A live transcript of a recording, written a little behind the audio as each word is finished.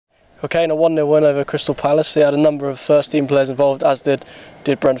Kane, a 1-0 win over Crystal Palace. They had a number of first-team players involved, as did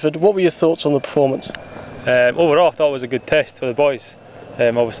Brentford. What were your thoughts on the performance? Overall, I thought it was a good test for the boys.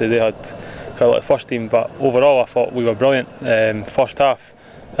 Obviously, they had quite a lot of first team, but overall, I thought we were brilliant. First half,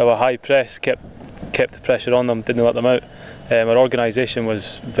 our high press kept the pressure on them, didn't let them out. Our organisation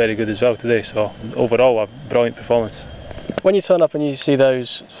was very good as well today. So overall, a brilliant performance. When you turn up and you see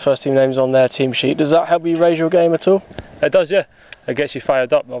those first-team names on their team sheet, does that help you raise your game at all? It does, yeah. It gets you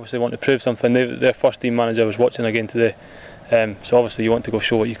fired up. Obviously, want to prove something. Their first-team manager was watching again today, so obviously you want to go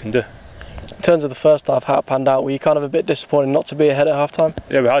show what you can do. In terms of the first half, how it panned out, were you kind of a bit disappointed not to be ahead at half-time?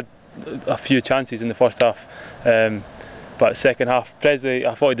 Yeah, we had a few chances in the first half, but second half, Presley,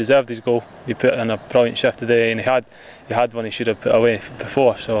 I thought he deserved his goal. He put in a brilliant shift today, and he had one he should have put away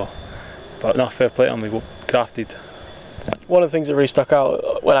before. So, but not fair play to him. We crafted. One of the things that really stuck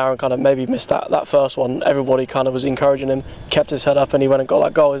out when Aaron kind of maybe missed that first one, everybody kind of was encouraging him, kept his head up, and he went and got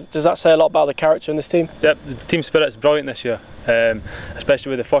that goal. Does that say a lot about the character in this team? Yep, the team spirit's brilliant this year,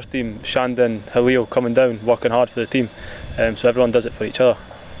 especially with the first team, Shandon, Halil coming down, working hard for the team, so everyone does it for each other.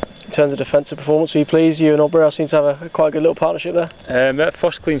 In terms of defensive performance, were you pleased? You and Aubrey seem to have quite a good little partnership there. That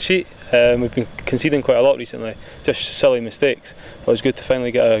first clean sheet, we've been conceding quite a lot recently, just silly mistakes, but it was good to finally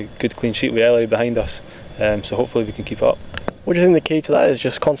get a good clean sheet with Ellie behind us. So hopefully we can keep it up. What do you think the key to that is?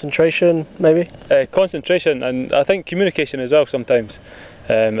 Just concentration, maybe? Concentration, and I think communication as well sometimes.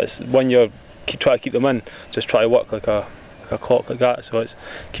 It's when you try to keep them in, just try to work like a clock like that. So it's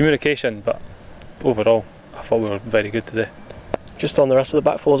communication, but overall I thought we were very good today. Just on the rest of the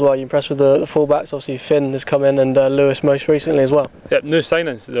back four as well, you impressed with the full-backs? Obviously Finn has come in and Lewis most recently as well. Yep, new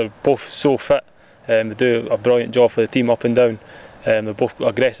signings, they're both so fit. They do a brilliant job for the team up and down. They're both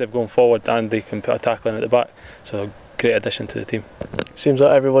aggressive going forward, and they can put a tackle in at the back, so a great addition to the team. Seems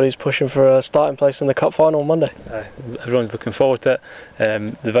like everybody's pushing for a starting place in the cup final on Monday. Everyone's looking forward to it.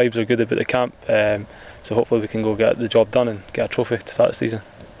 The vibes are good about the camp, so hopefully we can go get the job done and get a trophy to start the season.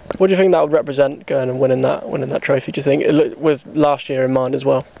 What do you think that would represent, going and winning that trophy? Do you think, with last year in mind as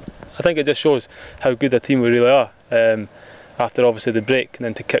well? I think it just shows how good a team we really are. After obviously the break, and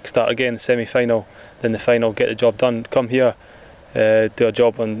then to kick-start again, the semi-final, then the final, get the job done, come here, do a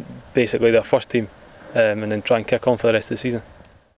job on basically their first team, and then try and kick on for the rest of the season.